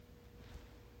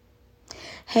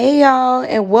Hey y'all,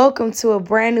 and welcome to a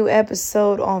brand new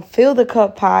episode on Fill the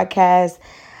Cup podcast.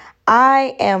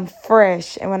 I am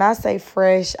fresh, and when I say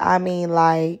fresh, I mean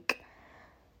like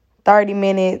 30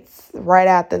 minutes right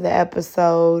after the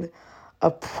episode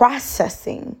of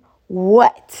processing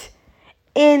what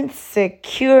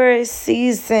Insecure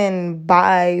season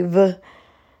 5.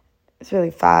 It's really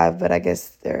 5, but I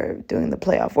guess they're doing the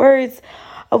playoff words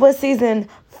of what season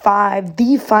 5,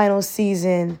 the final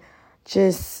season,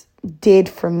 just did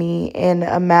for me in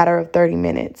a matter of 30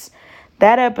 minutes.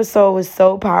 That episode was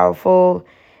so powerful.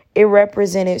 It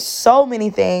represented so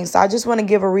many things. So I just want to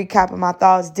give a recap of my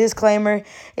thoughts. Disclaimer,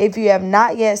 if you have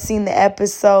not yet seen the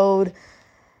episode,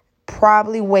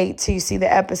 probably wait till you see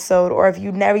the episode. Or if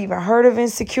you've never even heard of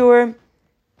Insecure,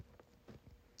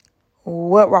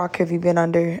 what rock have you been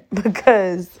under?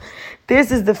 Because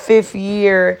this is the 5th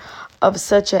year of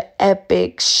such an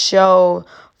epic show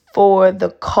for the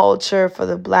culture, for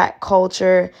the Black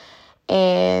culture.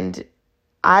 And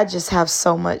I just have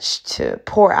so much to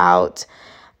pour out.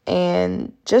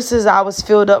 And just as I was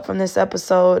filled up from this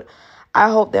episode, I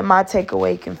hope that my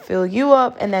takeaway can fill you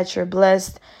up and that you're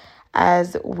blessed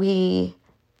as we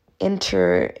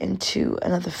enter into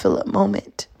another fill up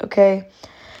moment. Okay?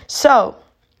 So,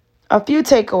 a few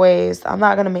takeaways. I'm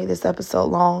not going to make this episode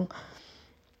long.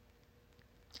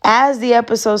 As the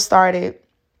episode started,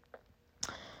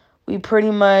 we pretty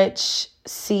much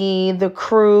see the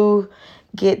crew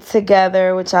get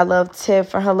together, which I love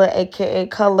Tiff and her little AKA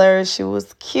color. She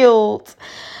was cute.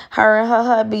 Her and her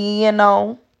hubby,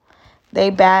 they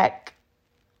back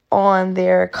on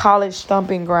their college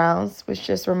stomping grounds, which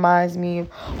just reminds me of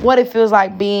what it feels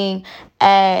like being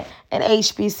at an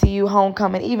HBCU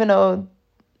homecoming, even though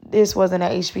this wasn't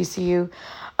an HBCU.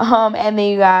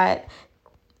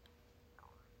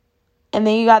 And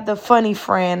then you got the funny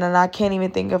friend, and I can't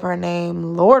even think of her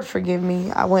name. Lord forgive me.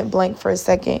 I went blank for a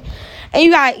second. And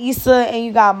you got Issa and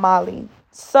you got Molly.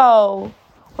 So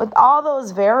with all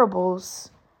those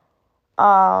variables,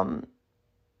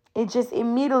 it just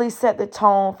immediately set the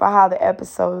tone for how the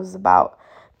episode is about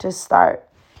to start.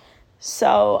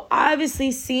 So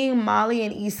obviously seeing Molly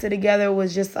and Issa together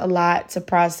was just a lot to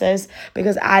process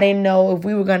because I didn't know if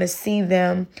we were going to see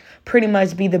them pretty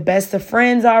much be the best of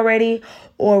friends already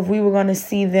or if we were going to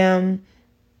see them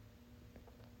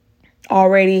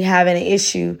already having an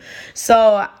issue.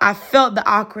 So I felt the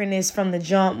awkwardness from the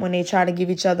jump when they tried to give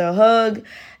each other a hug.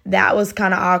 That was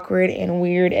kind of awkward and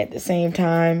weird at the same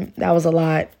time. That was a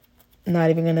lot. I'm not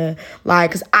even going to lie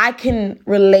because I can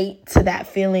relate to that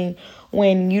feeling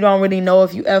when you don't really know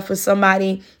if you F with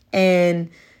somebody and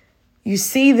you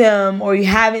see them or you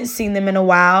haven't seen them in a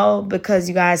while because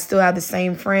you guys still have the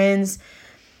same friends.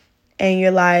 And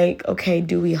you're like, okay,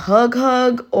 do we hug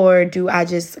or do I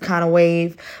just kind of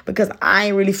wave? Because I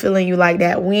ain't really feeling you like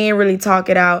that. We ain't really talk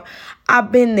it out.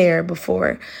 I've been there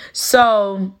before.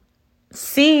 So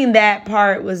seeing that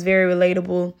part was very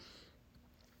relatable,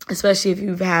 especially if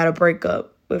you've had a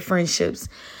breakup with friendships.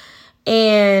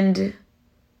 And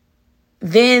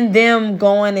then them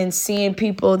going and seeing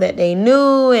people that they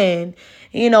knew and,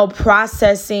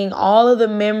 processing all of the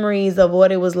memories of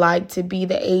what it was like to be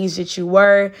the age that you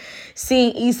were.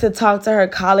 Seeing Issa talk to her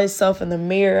college self in the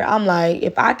mirror. I'm like,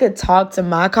 if I could talk to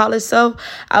my college self,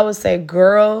 I would say,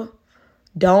 girl,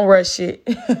 don't rush it.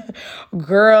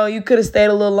 Girl, you could have stayed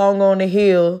a little longer on the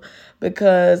hill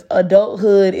because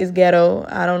adulthood is ghetto.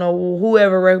 I don't know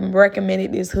whoever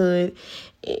recommended this hood.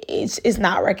 It's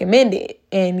not recommended,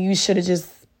 and you should have just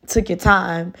took your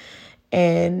time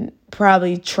and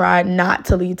probably tried not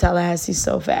to leave Tallahassee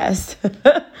so fast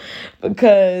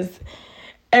because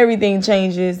everything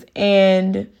changes.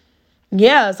 And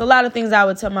yeah, it's a lot of things I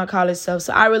would tell my college self.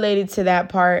 So I related to that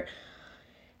part,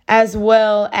 as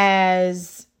well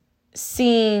as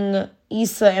seeing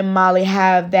Issa and Molly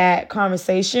have that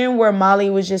conversation where Molly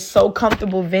was just so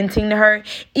comfortable venting to her,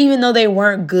 even though they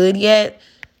weren't good yet.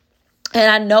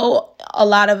 And I know a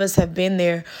lot of us have been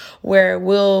there where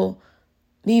we'll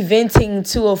be venting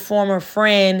to a former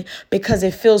friend because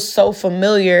it feels so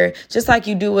familiar, just like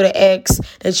you do with an ex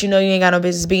that you know you ain't got no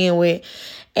business being with.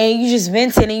 And you just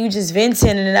venting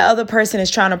and the other person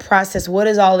is trying to process what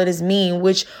does all of this mean,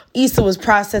 which Issa was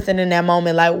processing in that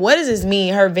moment. Like, what does this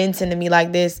mean, her venting to me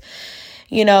like this,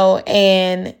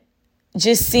 and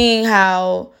just seeing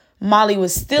how Molly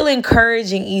was still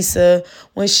encouraging Issa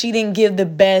when she didn't give the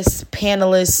best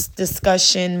panelist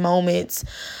discussion moments.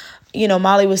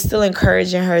 Molly was still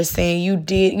encouraging her, saying,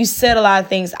 you said a lot of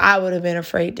things I would have been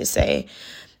afraid to say.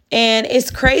 And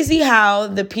it's crazy how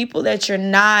the people that you're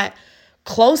not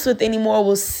close with anymore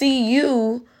will see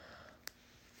you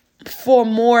for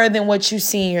more than what you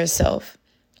see in yourself.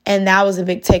 And that was a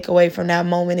big takeaway from that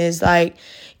moment, is like,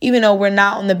 even though we're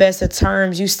not on the best of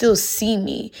terms, you still see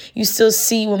me. You still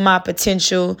see with my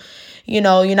potential. You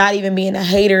know, you're not even being a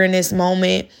hater in this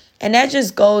moment. And that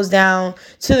just goes down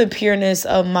to the pureness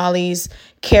of Molly's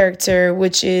character,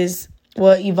 which is,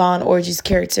 well, Yvonne Orji's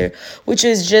character, which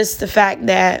is just the fact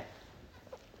that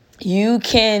you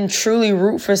can truly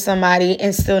root for somebody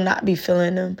and still not be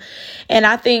feeling them. And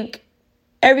I think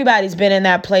everybody's been in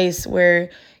that place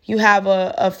where you have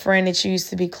a friend that you used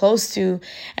to be close to,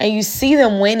 and you see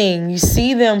them winning, you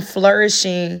see them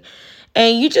flourishing,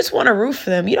 and you just want to root for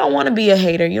them. You don't want to be a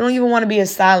hater. You don't even want to be a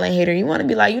silent hater. You want to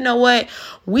be like, you know what?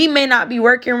 We may not be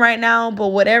working right now, but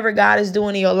whatever God is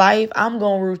doing in your life, I'm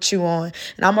going to root you on.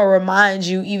 And I'm going to remind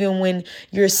you, even when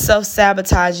you're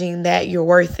self-sabotaging, that you're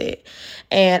worth it.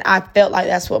 And I felt like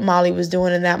that's what Molly was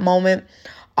doing in that moment.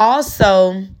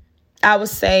 Also, I would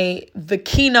say the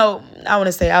keynote, I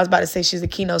was about to say she's the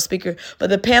keynote speaker, but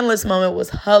the panelist moment was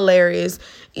hilarious.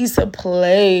 Issa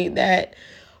played that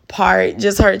part,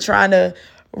 just her trying to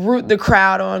root the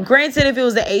crowd on. Granted, if it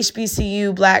was the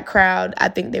HBCU black crowd, I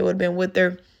think they would have been with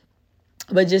her.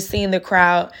 But just seeing the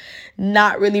crowd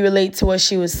not really relate to what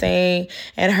she was saying,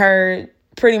 and her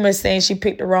pretty much saying she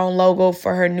picked the wrong logo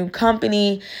for her new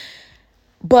company.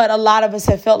 But a lot of us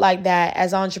have felt like that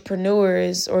as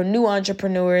entrepreneurs, or new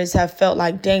entrepreneurs have felt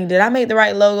like, dang, did I make the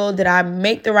right logo? Did I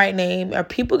make the right name? Are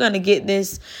people going to get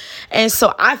this? And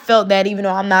so I felt that, even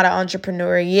though I'm not an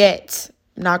entrepreneur yet,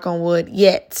 knock on wood,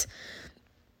 yet.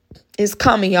 It's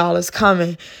coming, y'all. It's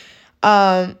coming.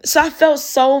 So I felt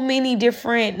so many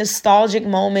different nostalgic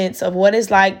moments of what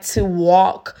it's like to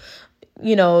walk,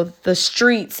 the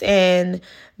streets and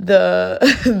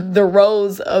the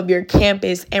roads of your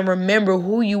campus and remember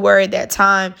who you were at that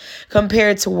time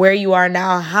compared to where you are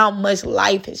now, how much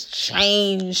life has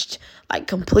changed, like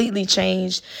completely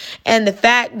changed. And the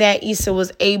fact that Issa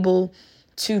was able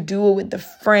to do it with the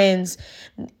friends,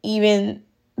 even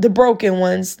the broken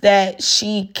ones that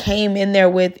she came in there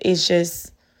with, is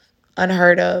just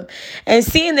unheard of. And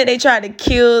seeing that they tried to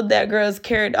kill that girl's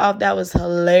character off, that was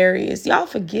hilarious. Y'all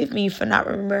forgive me for not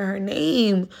remembering her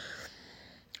name.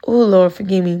 Oh, Lord,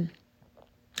 forgive me.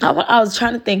 I was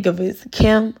trying to think of it.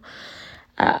 Kim.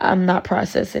 I'm not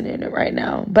processing it right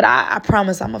now. But I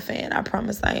promise I'm a fan. I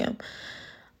promise I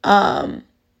am.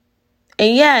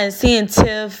 And yeah, seeing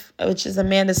Tiff, which is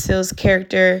Amanda Seales'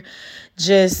 character,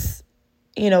 just,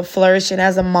 flourishing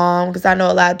as a mom. Because I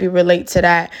know a lot of people relate to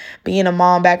that. Being a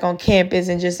mom back on campus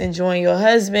and just enjoying your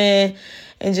husband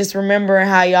and just remembering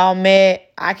how y'all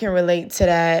met. I can relate to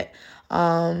that.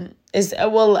 I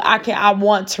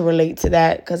want to relate to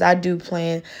that because I do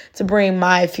plan to bring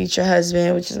my future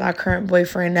husband, which is my current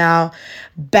boyfriend now,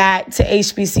 back to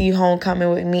HBCU homecoming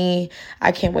with me.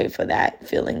 I can't wait for that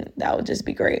feeling. That would just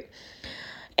be great.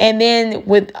 And then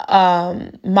with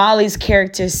Molly's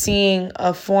character, seeing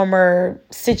a former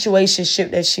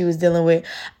situationship that she was dealing with.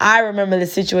 I remember the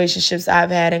situationships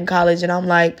I've had in college, and I'm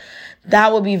like,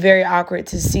 that would be very awkward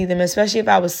to see them, especially if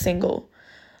I was single.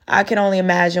 I can only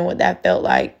imagine what that felt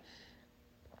like.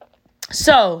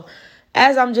 So,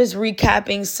 as I'm just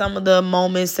recapping some of the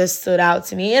moments that stood out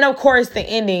to me, and of course the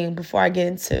ending, before I get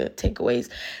into takeaways,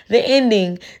 the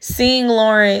ending, seeing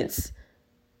Lawrence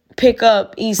pick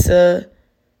up Issa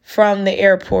from the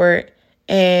airport,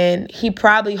 and he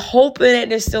probably hoping that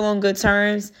they're still on good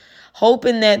terms,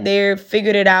 hoping that they're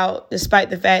figured it out, despite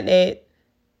the fact that,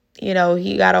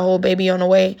 he got a whole baby on the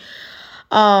way.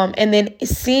 And then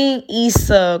seeing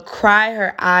Issa cry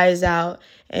her eyes out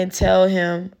and tell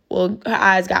him, well, her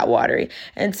eyes got watery,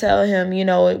 and tell him,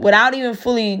 without even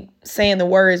fully saying the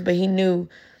words, but he knew,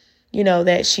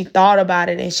 that she thought about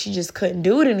it and she just couldn't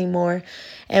do it anymore.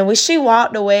 And when she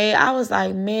walked away, I was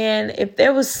like, man, if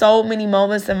there was so many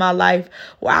moments in my life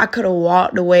where I could have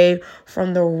walked away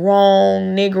from the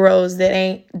wrong Negroes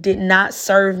that did not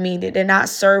serve me, that did not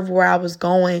serve where I was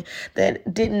going,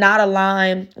 that did not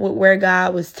align with where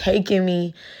God was taking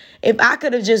me. If I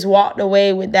could have just walked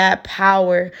away with that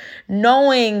power,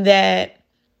 knowing that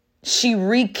she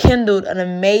rekindled an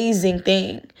amazing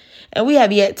thing. And we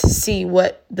have yet to see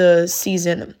what the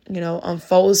season,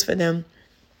 unfolds for them.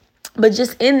 But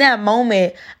just in that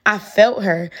moment, I felt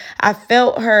her. I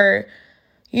felt her,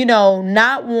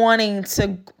 not wanting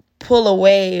to pull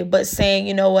away, but saying,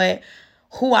 you know what,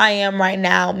 who I am right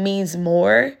now means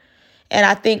more. And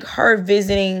I think her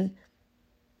visiting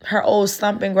her old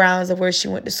stomping grounds of where she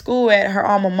went to school at, her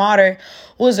alma mater,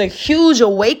 was a huge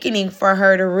awakening for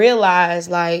her to realize,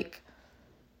 like,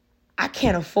 I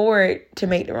can't afford to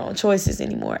make the wrong choices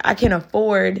anymore. I can't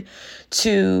afford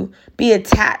to be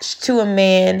attached to a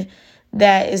man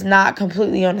that is not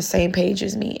completely on the same page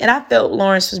as me. And I felt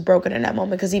Lawrence was broken in that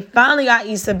moment because he finally got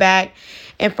Issa back.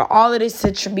 And for all of this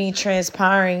to be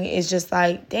transpiring, it's just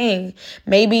like, dang,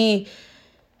 maybe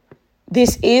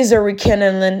this is a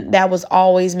rekindling that was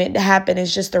always meant to happen.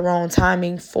 It's just the wrong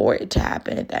timing for it to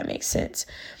happen, if that makes sense.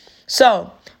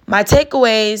 So my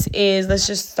takeaways is, let's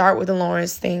just start with the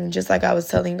Lawrence thing. Just like I was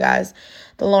telling you guys,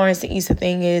 the Lawrence and Issa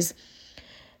thing is,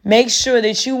 make sure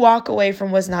that you walk away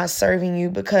from what's not serving you,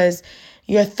 because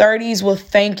your 30s will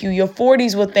thank you. Your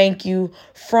 40s will thank you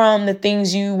from the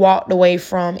things you walked away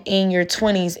from in your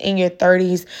 20s, in your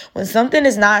 30s. When something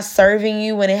is not serving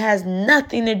you, when it has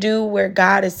nothing to do where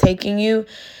God is taking you,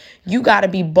 you got to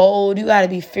be bold. You got to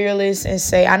be fearless and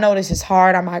say, I know this is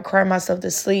hard. I might cry myself to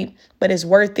sleep, but it's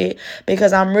worth it,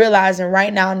 because I'm realizing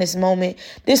right now in this moment,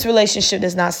 this relationship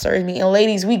does not serve me. And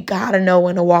ladies, we got to know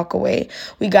when to walk away.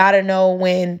 We got to know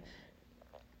when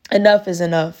enough is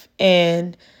enough.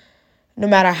 And no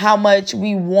matter how much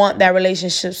we want that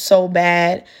relationship so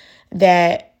bad,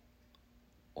 that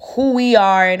who we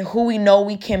are and who we know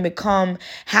we can become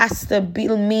has to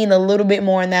mean a little bit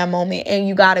more in that moment. And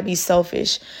you got to be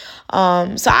selfish.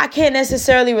 So I can't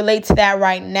necessarily relate to that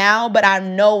right now, but I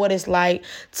know what it's like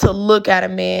to look at a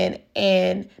man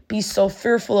and be so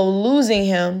fearful of losing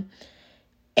him.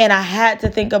 And I had to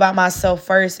think about myself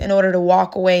first in order to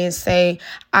walk away and say,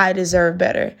 I deserve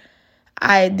better.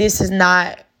 This is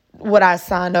not what I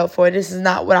signed up for. This is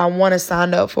not what I want to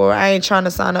sign up for. I ain't trying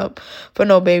to sign up for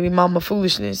no baby mama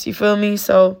foolishness. You feel me?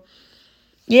 So,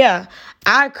 yeah,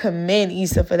 I commend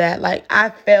Issa for that. Like, I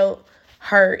felt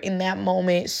her in that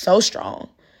moment so strong.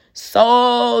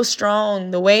 So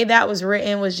strong. The way that was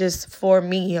written was just for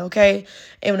me, okay?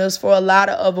 And it was for a lot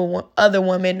of other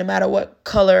women, no matter what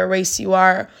color or race you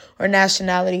are or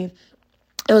nationality.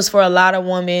 It was for a lot of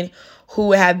women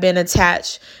who have been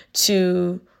attached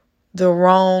to the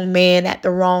wrong man at the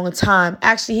wrong time.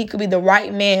 Actually, he could be the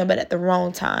right man, but at the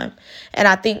wrong time. And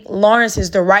I think Lawrence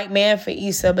is the right man for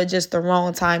Issa, but just the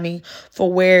wrong timing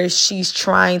for where she's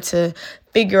trying to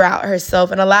figure out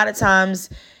herself. And a lot of times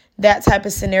that type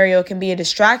of scenario can be a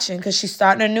distraction, because she's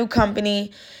starting a new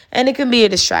company and it can be a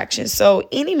distraction. So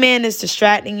any man that's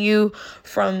distracting you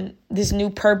from this new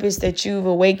purpose that you've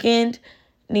awakened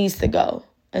needs to go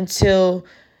until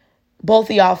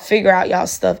both of y'all figure out y'all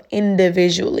stuff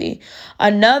individually.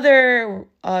 Another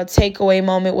takeaway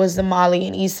moment was the Molly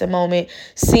and Issa moment,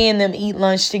 seeing them eat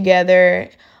lunch together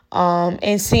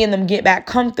and seeing them get back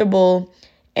comfortable,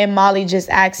 and Molly just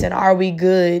asking, are we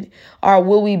good, or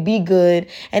will we be good?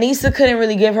 And Issa couldn't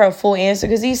really give her a full answer,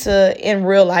 because Issa in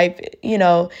real life,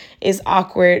 is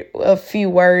awkward, a few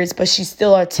words, but she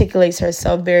still articulates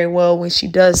herself very well when she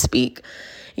does speak.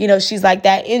 She's like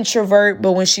that introvert,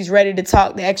 but when she's ready to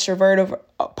talk, the extrovert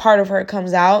part of her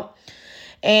comes out.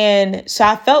 And so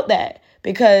I felt that,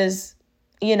 because,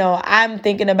 I'm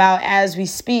thinking about, as we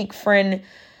speak, friendship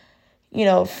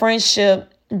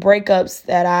breakups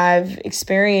that I've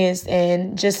experienced,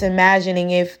 and just imagining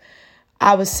if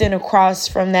I was sitting across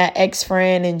from that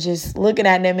ex-friend and just looking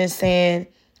at them and saying,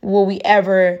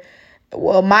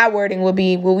 my wording would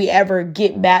be, will we ever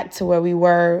get back to where we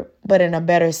were, but in a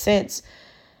better sense?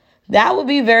 That would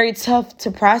be very tough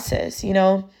to process,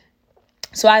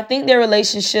 So I think their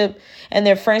relationship and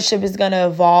their friendship is going to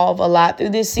evolve a lot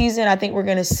through this season. I think we're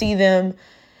going to see them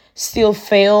still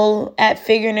fail at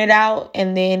figuring it out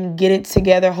and then get it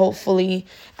together, hopefully,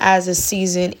 as the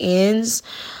season ends.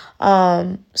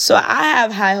 So I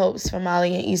have high hopes for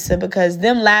Molly and Issa, because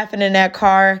them laughing in that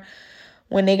car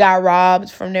when they got robbed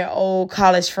from their old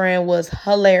college friend was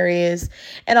hilarious.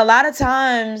 And a lot of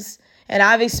times, and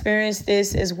I've experienced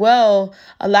this as well,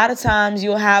 a lot of times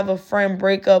you'll have a friend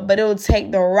break up, but it'll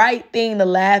take the right thing to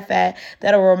laugh at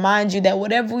that'll remind you that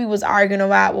whatever we was arguing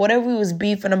about, whatever we was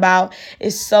beefing about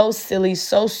is so silly,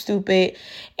 so stupid.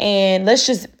 And let's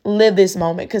just live this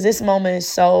moment, because this moment is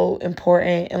so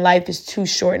important and life is too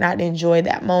short not to enjoy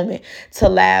that moment, to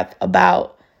laugh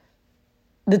about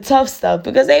the tough stuff,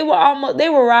 because they were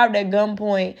robbed at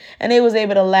gunpoint and they was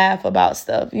able to laugh about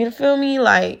stuff. You feel me?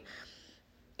 Like,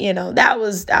 that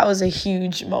was a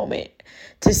huge moment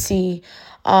to see.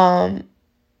 And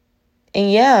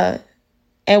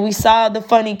we saw the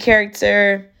funny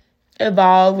character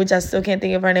evolve, which I still can't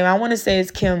think of her name. I want to say it's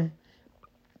Kim.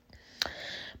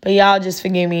 But y'all just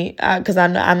forgive me, because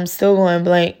I'm still going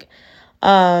blank.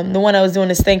 The one that was doing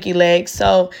the stanky leg.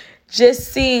 So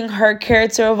just seeing her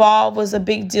character evolve was a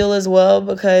big deal as well,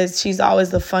 because she's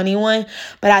always the funny one.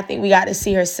 But I think we got to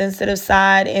see her sensitive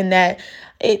side, and that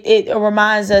it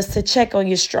reminds us to check on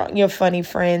your funny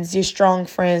friends, your strong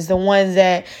friends, the ones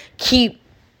that keep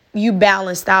you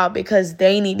balanced out, because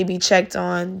they need to be checked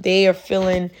on. They are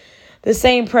feeling the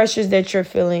same pressures that you're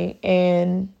feeling.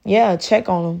 And yeah, check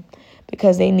on them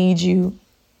because they need you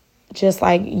just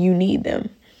like you need them.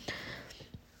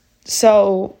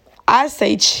 So I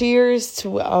say cheers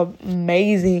to an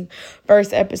amazing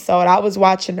first episode. I was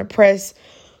watching the press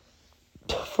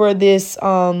for this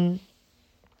final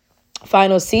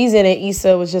season, and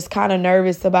Issa was just kind of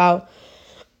nervous about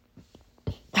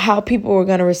how people were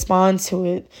going to respond to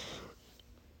it.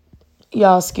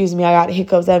 Y'all, excuse me, I got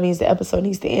hiccups. That means the episode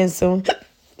needs to end soon.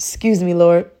 Excuse me,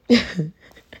 Lord.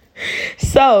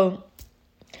 So,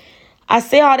 I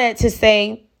say all that to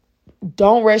say,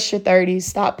 don't rush your 30s.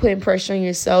 Stop putting pressure on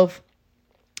yourself.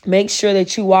 Make sure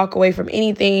that you walk away from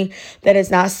anything that is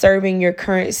not serving your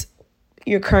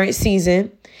current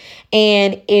season.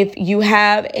 And if you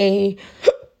have a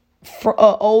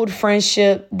old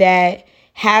friendship that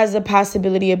has the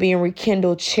possibility of being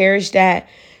rekindled, cherish that.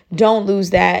 Don't lose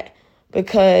that,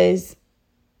 because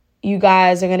you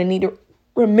guys are going to need to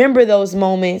remember those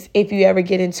moments if you ever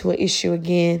get into an issue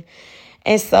again.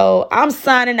 And so I'm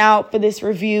signing out for this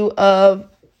review of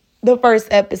the first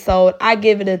episode. I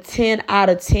give it a 10 out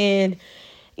of 10.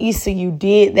 Issa, you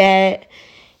did that.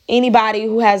 Anybody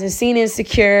who hasn't seen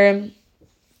Insecure,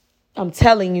 I'm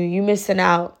telling you, you missing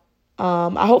out.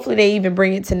 Hopefully they even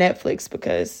bring it to Netflix,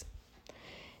 because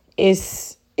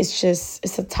it's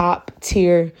a top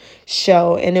tier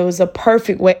show, and it was a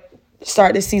perfect way to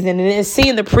start the season. And then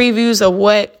seeing the previews of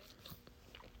what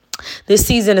this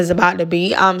season is about to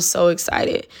be, I'm so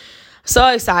excited. So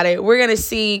excited. We're going to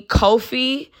see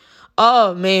Kofi.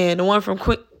 Oh, man, the one from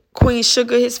Queen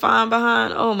Sugar, his fine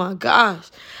behind. Oh, my gosh.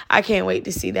 I can't wait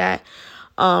to see that.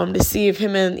 To see if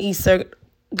him and Issa are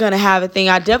going to have a thing.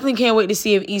 I definitely can't wait to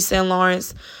see if Issa and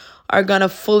Lawrence are going to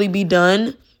fully be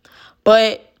done.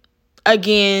 But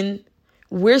again,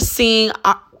 we're seeing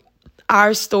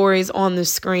our stories on the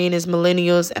screen as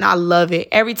millennials, and I love it.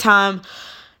 Every time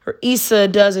Issa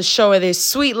does a show, whether it's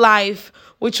Sweet Life,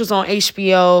 which was on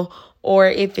HBO, or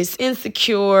if it's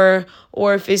Insecure,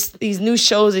 or if it's these new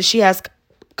shows that she has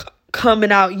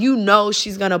coming out, you know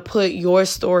she's going to put your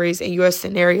stories and your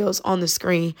scenarios on the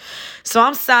screen. So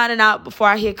I'm signing out before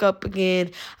I hiccup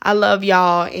again. I love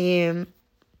y'all, and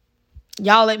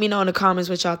y'all let me know in the comments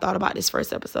what y'all thought about this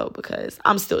first episode, because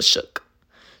I'm still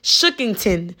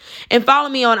Shookington. And follow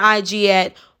me on IG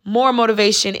at More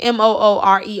Motivation,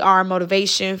 MOORER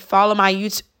Motivation. Follow my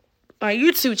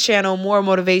YouTube channel, More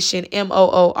Motivation,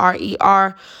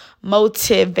 MOORER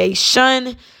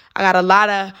Motivation. I got a lot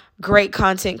of great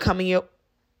content coming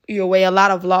your way, a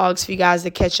lot of vlogs for you guys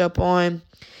to catch up on,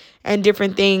 and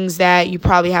different things that you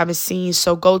probably haven't seen.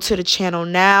 So go to the channel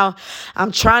now.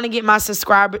 I'm trying to get my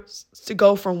subscribers to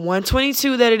go from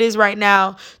 122 that it is right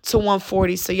now to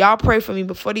 140. So y'all pray for me.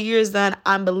 Before the year is done,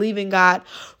 I'm believing God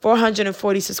for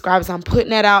 140 subscribers. I'm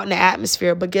putting that out in the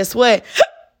atmosphere. But guess what?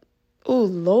 Oh,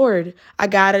 Lord, I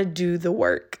got to do the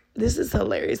work. This is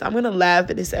hilarious. I'm going to laugh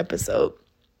at this episode.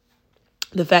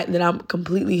 The fact that I'm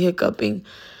completely hiccuping.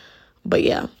 But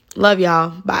yeah, love y'all.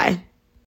 Bye.